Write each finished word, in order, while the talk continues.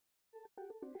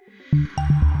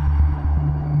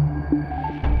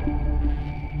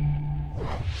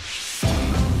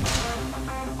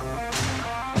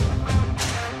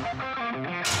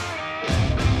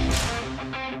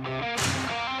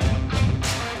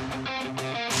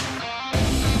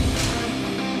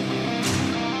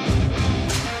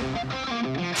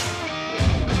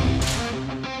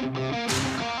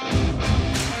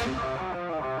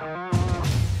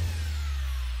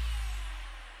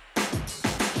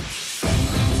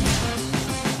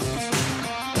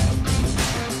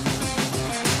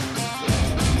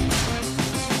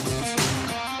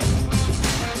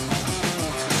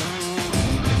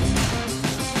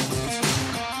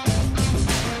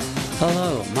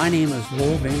Hello, my name is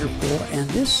Lowell Vanderpool, and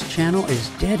this channel is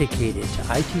dedicated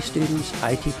to IT students,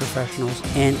 IT professionals,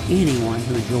 and anyone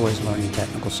who enjoys learning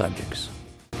technical subjects.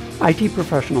 IT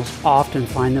professionals often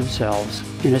find themselves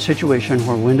in a situation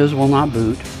where Windows will not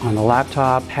boot on the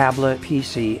laptop, tablet,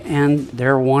 PC, and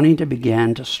they're wanting to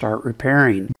begin to start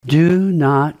repairing. Do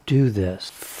not do this.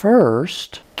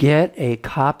 First, get a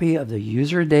copy of the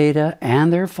user data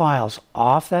and their files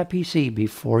off that PC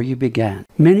before you begin.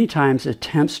 Many times,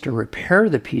 attempts to repair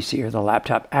the PC or the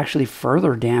laptop actually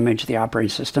further damage the operating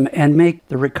system and make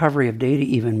the recovery of data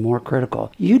even more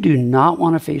critical. You do not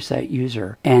want to face that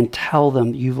user and tell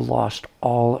them you've lost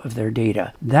all of their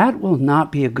data. That will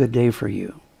not be a good day for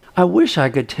you. I wish I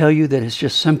could tell you that it's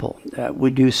just simple. We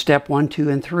do step 1, 2,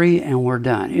 and 3 and we're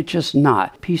done. It's just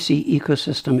not. PC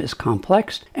ecosystem is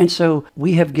complex, and so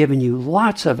we have given you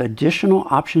lots of additional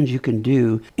options you can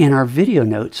do in our video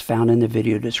notes found in the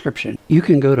video description. You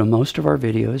can go to most of our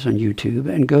videos on YouTube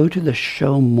and go to the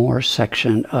Show More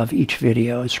section of each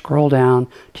video and scroll down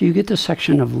till you get the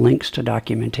section of links to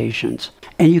documentations.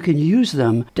 And you can use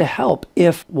them to help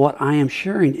if what I am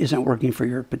sharing isn't working for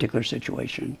your particular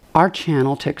situation. Our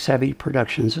channel, Tech Savvy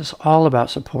Productions, is all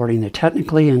about supporting the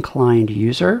technically inclined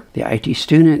user, the IT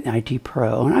student, and IT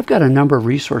pro. And I've got a number of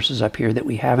resources up here that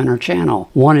we have in our channel.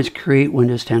 One is Create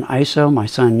Windows 10 ISO. My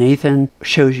son Nathan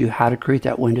shows you how to create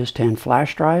that Windows 10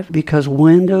 flash drive. Because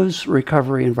Windows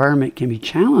recovery environment can be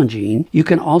challenging, you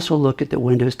can also look at the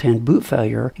Windows 10 boot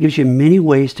failure. It gives you many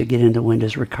ways to get into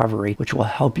Windows recovery, which will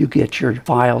help you get your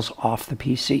files off the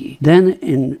PC. Then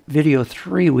in video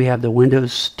 3, we have the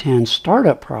Windows 10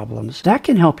 startup problems. That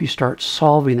can help you start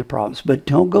solving the problems, but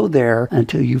don't go there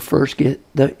until you first get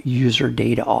the user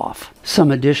data off.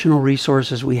 Some additional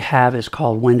resources we have is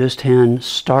called Windows 10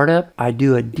 Startup. I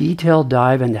do a detailed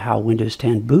dive into how Windows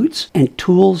 10 boots and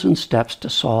tools and steps to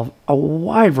solve a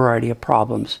wide variety of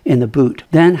problems in the boot.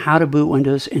 Then how to boot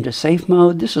Windows into safe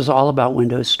mode. This is all about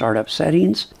Windows startup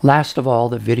settings. Last of all,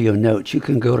 the video notes. You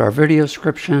can go to our video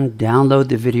description, download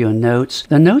the video notes.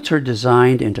 The notes are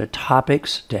designed into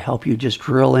topics to help you just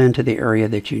drill into the area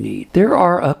that you need. There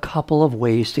are a couple of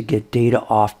ways to get data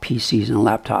off PCs and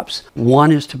laptops.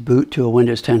 One is to boot to a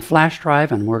Windows 10 flash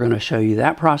drive, and we're going to show you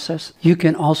that process. You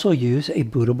can also use a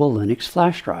bootable Linux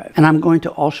flash drive, and I'm going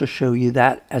to also show you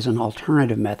that as an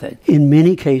alternative method. In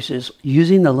many cases,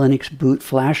 using the Linux boot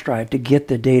flash drive to get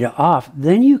the data off,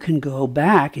 then you can go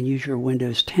back and use your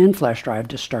Windows 10 flash drive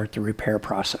to start the repair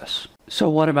process. So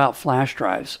what about flash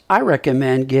drives? I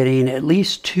recommend getting at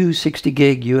least two 60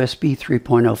 gig USB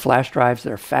 3.0 flash drives.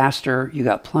 They're faster, you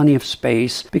got plenty of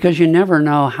space, because you never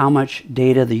know how much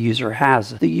data the user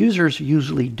has. The users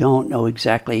usually don't know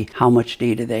exactly how much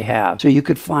data they have. So you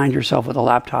could find yourself with a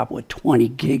laptop with 20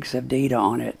 gigs of data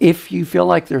on it. If you feel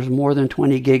like there's more than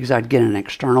 20 gigs, I'd get an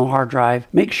external hard drive.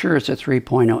 Make sure it's a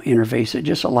 3.0 interface. It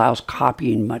just allows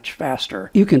copying much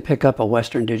faster. You can pick up a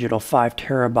Western Digital 5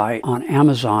 terabyte on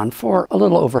Amazon for a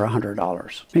little over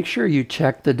 $100. Make sure you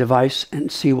check the device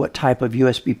and see what type of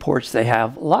USB ports they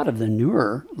have. A lot of the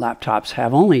newer laptops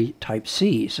have only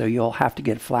Type-C, so you'll have to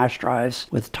get flash drives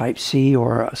with Type-C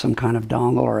or some kind of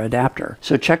dongle or adapter.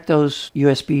 So check those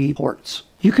USB ports.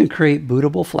 You can create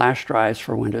bootable flash drives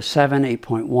for Windows 7,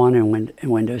 8.1,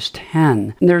 and Windows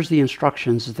 10. And there's the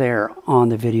instructions there on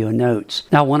the video notes.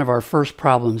 Now, one of our first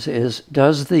problems is,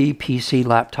 does the PC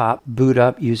laptop boot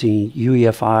up using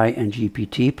UEFI and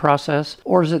GPT process,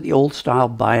 or is it the old style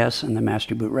BIOS and the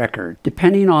master boot record?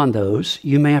 Depending on those,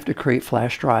 you may have to create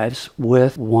flash drives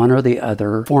with one or the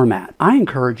other format. I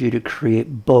encourage you to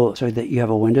create both so that you have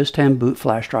a Windows 10 boot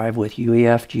flash drive with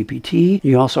UEF GPT.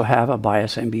 You also have a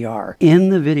BIOS MBR. In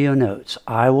In the video notes,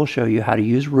 I will show you how to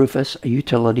use Rufus, a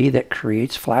utility that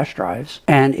creates flash drives,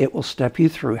 and it will step you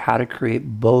through how to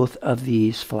create both of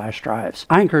these flash drives.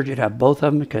 I encourage you to have both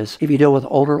of them because if you deal with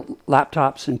older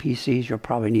laptops and PCs, you'll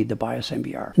probably need the BIOS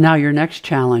MBR. Now, your next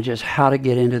challenge is how to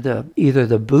get into either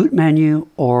the boot menu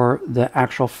or the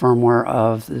actual firmware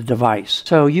of the device.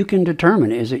 So you can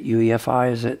determine, is it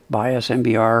UEFI, is it BIOS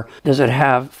MBR, does it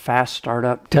have fast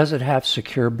startup, does it have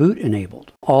secure boot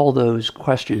enabled? All those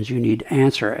questions you need to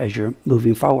answer as you're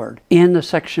moving forward. In the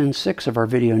section 6 of our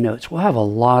video notes, we'll have a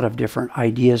lot of different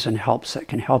ideas and helps that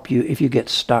can help you if you get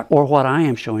stuck or what I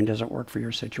am showing doesn't work for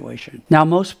your situation. Now,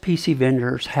 most PC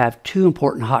vendors have two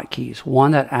important hotkeys.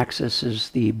 One that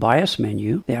accesses the BIOS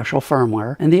menu, the actual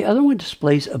firmware, and the other one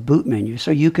displays a boot menu.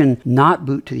 So you can not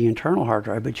boot to the internal hard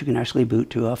drive, but you can actually boot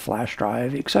to a flash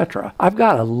drive, etc. I've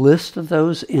got a list of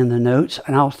those in the notes,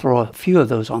 and I'll throw a few of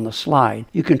those on the slide.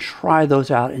 You can try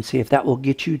those out and see if that will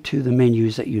get you to the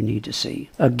menus that you need to see.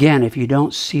 Again, if you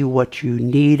don't see what you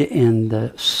need in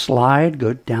the slide,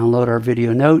 go download our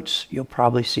video notes. You'll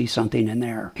probably see something in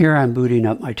there. Here I'm booting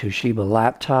up my Toshiba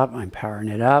laptop. I'm powering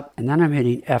it up, and then I'm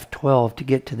hitting F12 to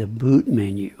get to the boot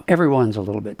menu. Everyone's a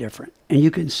little bit different. And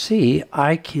you can see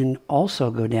I can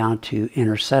also go down to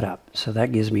Enter Setup. So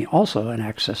that gives me also an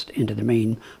access into the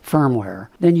main firmware.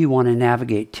 Then you want to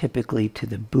navigate typically to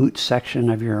the boot section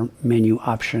of your menu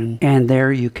option. And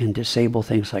there you can disable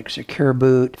things like secure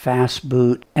boot, fast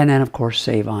boot, and then of course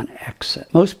save on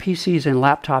exit. Most PCs and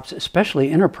laptops,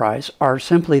 especially enterprise, are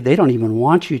simply, they don't even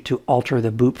want you to alter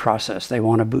the boot process. They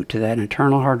want to boot to that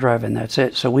internal hard drive and that's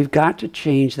it. So we've got to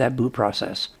change that boot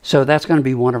process. So that's going to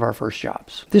be one of our first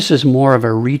jobs. This is more of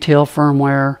a retail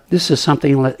firmware. This is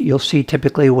something that you'll see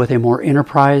typically with a more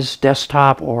enterprise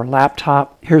desktop or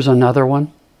laptop. Here's another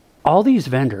one. All these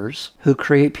vendors who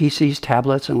create PCs,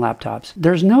 tablets, and laptops,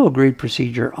 there's no agreed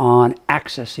procedure on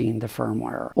accessing the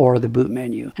firmware or the boot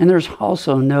menu. And there's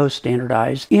also no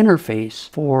standardized interface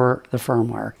for the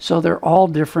firmware. So they're all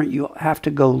different. You have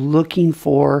to go looking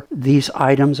for these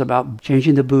items about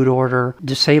changing the boot order,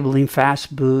 disabling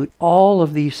fast boot. All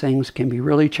of these things can be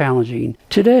really challenging.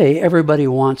 Today, everybody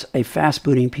wants a fast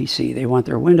booting PC. They want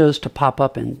their Windows to pop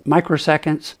up in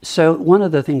microseconds. So one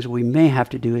of the things we may have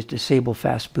to do is disable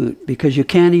fast boot, because you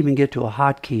can't even get to a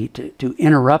hotkey to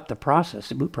interrupt the process,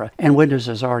 the boot process, and Windows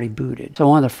is already booted. So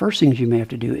one of the first things you may have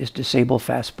to do is disable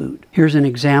fast boot. Here's an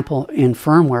example in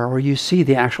firmware where you see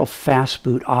the actual fast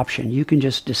boot option. You can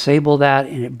just disable that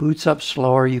and it boots up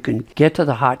slower. You can get to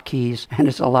the hotkeys and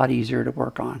it's a lot easier to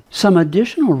work on. Some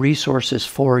additional resources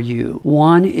for you.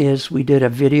 One is we did a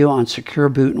video on secure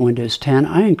boot in Windows 10.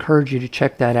 I encourage you to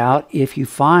check that out. If you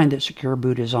find that secure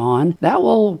boot is on, that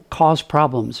will cause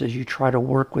problems as you try to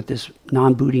work with this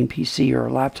non-booting PC or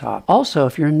laptop. Also,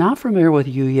 if you're not familiar with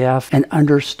UEF and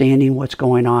understanding what's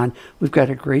going on, we've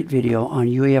got a great video on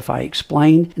UEFI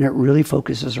Explained, and it really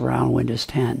focuses around Windows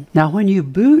 10. Now, when you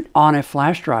boot on a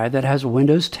flash drive that has a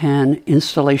Windows 10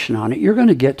 installation on it, you're going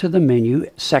to get to the menu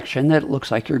section that looks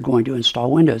like you're going to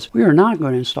install Windows. We are not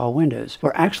going to install Windows.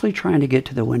 We're actually trying to get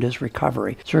to the Windows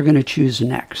recovery. So we're going to choose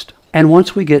Next. And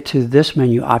once we get to this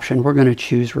menu option, we're going to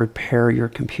choose Repair Your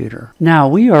Computer. Now,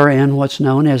 we are in what's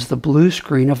known as the blue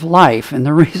screen of life. And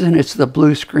the reason it's the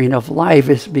blue screen of life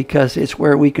is because it's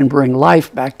where we can bring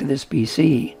life back to this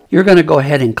PC. You're going to go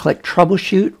ahead and click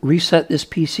Troubleshoot, Reset this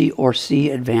PC, or see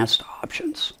Advanced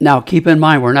Options. Now, keep in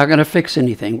mind, we're not going to fix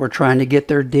anything. We're trying to get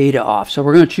their data off. So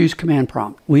we're going to choose Command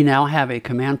Prompt. We now have a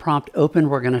Command Prompt open.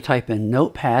 We're going to type in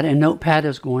Notepad, and Notepad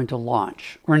is going to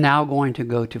launch. We're now going to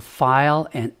go to File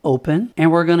and Open,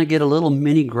 and we're going to get a little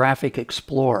mini graphic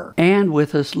explorer. And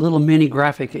with this little mini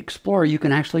graphic explorer, you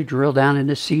can actually drill down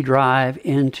into C drive,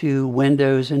 into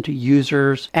Windows, into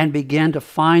Users, and begin to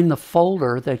find the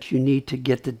folder that you need to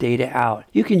get the data out.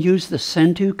 You can use the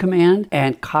Send To command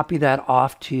and copy that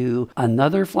off to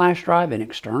another flash drive, an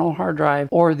external hard drive,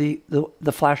 or the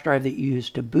flash drive that you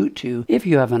use to boot to if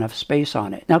you have enough space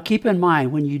on it. Now keep in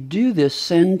mind, when you do this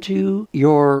Send To,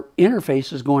 your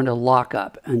interface is going to lock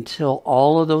up until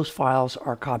all of those files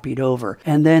are copied over,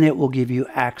 and then it will give you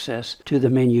access to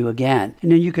the menu again.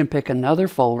 And then you can pick another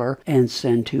folder and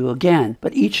Send To again.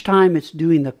 But each time it's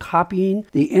doing the copying,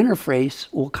 the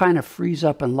interface will kind of freeze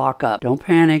up and lock up. Don't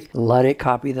panic. Let it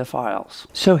copy the files.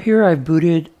 So here I've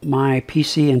booted my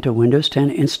PC into Windows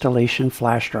 10 installation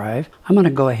flash drive. I'm going to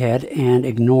go ahead and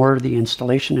ignore the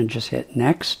installation and just hit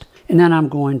Next. And then I'm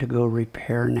going to go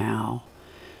Repair Now.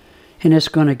 And it's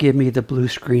going to give me the blue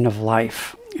screen of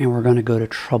life. And we're going to go to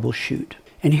Troubleshoot.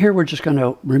 And here we're just going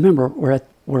to, remember,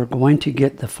 we're going to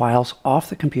get the files off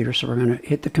the computer. So we're going to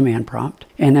hit the Command Prompt.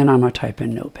 And then I'm going to type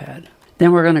in Notepad.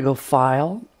 Then we're going to go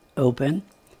File, Open.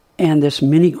 And this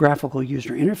mini graphical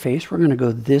user interface, we're going to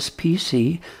go this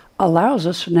PC, allows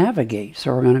us to navigate.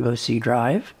 So we're going to go C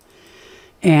drive,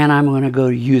 and I'm going to go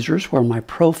to users where my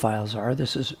profiles are.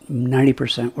 This is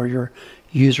 90% where your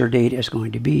user data is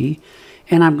going to be.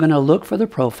 And I'm going to look for the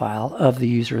profile of the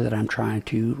user that I'm trying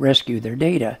to rescue their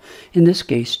data. In this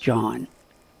case, John.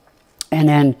 And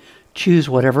then choose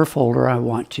whatever folder I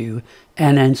want to,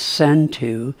 and then send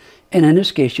to. And in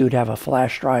this case, you would have a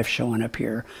flash drive showing up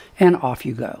here, and off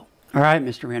you go. All right,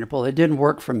 Mr. Vanderpool, it didn't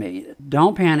work for me.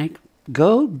 Don't panic.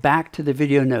 Go back to the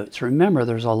video notes. Remember,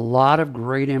 there's a lot of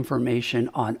great information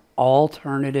on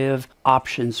alternative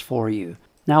options for you.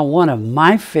 Now, one of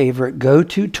my favorite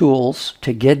go-to tools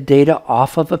to get data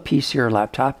off of a PC or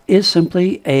laptop is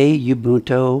simply a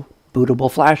Ubuntu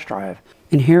bootable flash drive.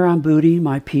 And here I'm booting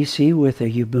my PC with a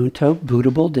Ubuntu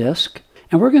bootable disk.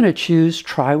 And we're going to choose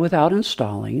Try Without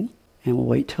Installing. And we'll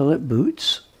wait till it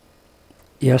boots.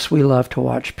 Yes, we love to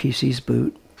watch PCs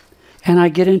boot. And I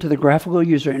get into the graphical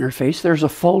user interface. There's a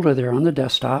folder there on the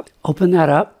desktop. Open that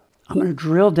up. I'm going to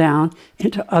drill down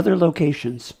into other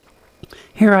locations.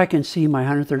 Here I can see my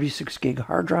 136 gig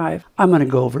hard drive. I'm going to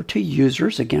go over to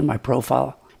users, again, my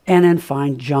profile, and then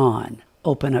find John.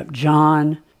 Open up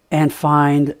John and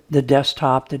find the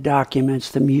desktop, the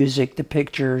documents, the music, the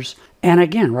pictures. And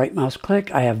again, right mouse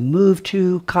click, I have moved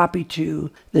to, copy to,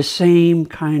 the same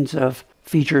kinds of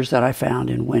features that I found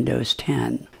in Windows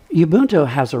 10. Ubuntu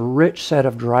has a rich set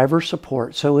of driver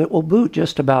support, so it will boot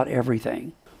just about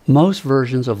everything. Most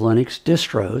versions of Linux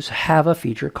distros have a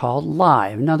feature called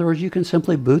Live. In other words, you can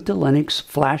simply boot the Linux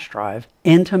flash drive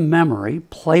into memory,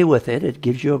 play with it. It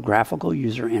gives you a graphical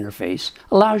user interface,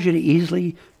 allows you to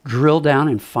easily drill down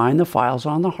and find the files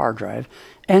on the hard drive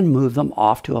and move them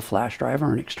off to a flash drive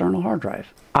or an external hard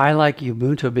drive. I like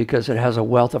Ubuntu because it has a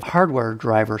wealth of hardware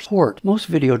driver support. Most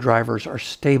video drivers are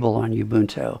stable on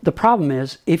Ubuntu. The problem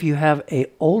is if you have an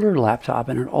older laptop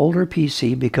and an older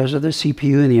PC, because of the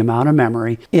CPU and the amount of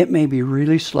memory, it may be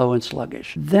really slow and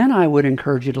sluggish. Then I would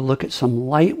encourage you to look at some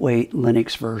lightweight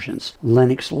Linux versions.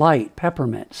 Linux Lite,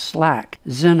 Peppermint, Slack,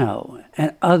 Zeno,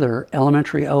 and other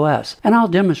elementary OS. And I'll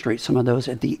demonstrate some of those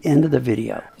at the end of the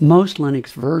video. Most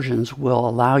Linux versions will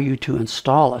allow you to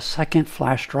install a second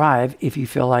flash drive if you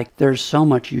feel like there's so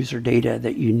much user data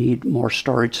that you need more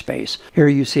storage space. Here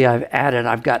you see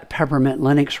I've got Peppermint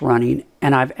Linux running,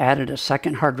 and I've added a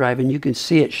second hard drive, and you can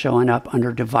see it showing up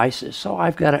under devices. So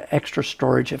I've got an extra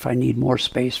storage if I need more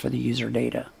space for the user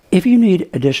data. If you need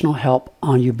additional help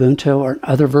on Ubuntu or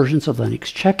other versions of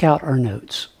Linux, check out our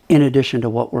notes, in addition to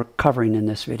what we're covering in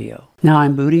this video. Now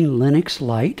I'm booting Linux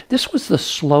Lite. This was the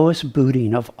slowest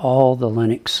booting of all the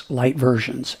Linux Lite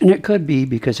versions, and it could be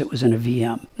because it was in a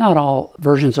VM. Not all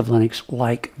versions of Linux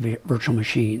like virtual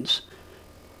machines.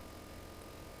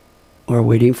 We're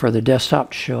waiting for the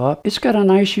desktop to show up. It's got a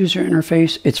nice user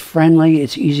interface. It's friendly.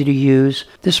 It's easy to use.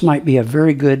 This might be a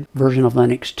very good version of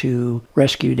Linux to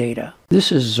rescue data.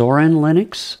 This is Zorin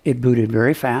Linux. It booted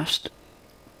very fast.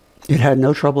 It had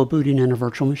no trouble booting in a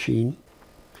virtual machine.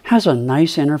 Has a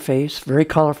nice interface, very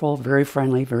colorful, very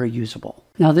friendly, very usable.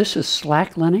 Now this is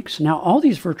Slack Linux. Now all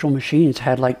these virtual machines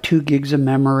had like 2 gigs of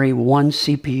memory, 1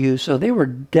 CPU, so they were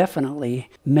definitely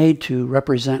made to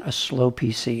represent a slow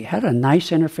PC. Had a nice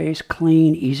interface,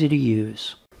 clean, easy to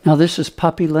use. Now this is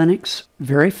Puppy Linux,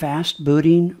 very fast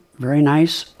booting, very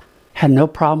nice. Had no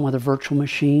problem with a virtual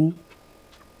machine.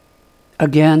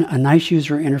 Again, a nice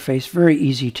user interface, very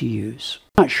easy to use.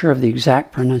 I'm not sure of the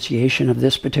exact pronunciation of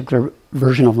this particular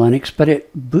version of Linux, but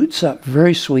it boots up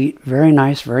very sweet, very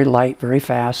nice, very light, very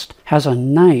fast, has a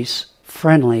nice,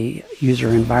 friendly user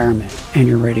environment, and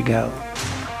you're ready to go.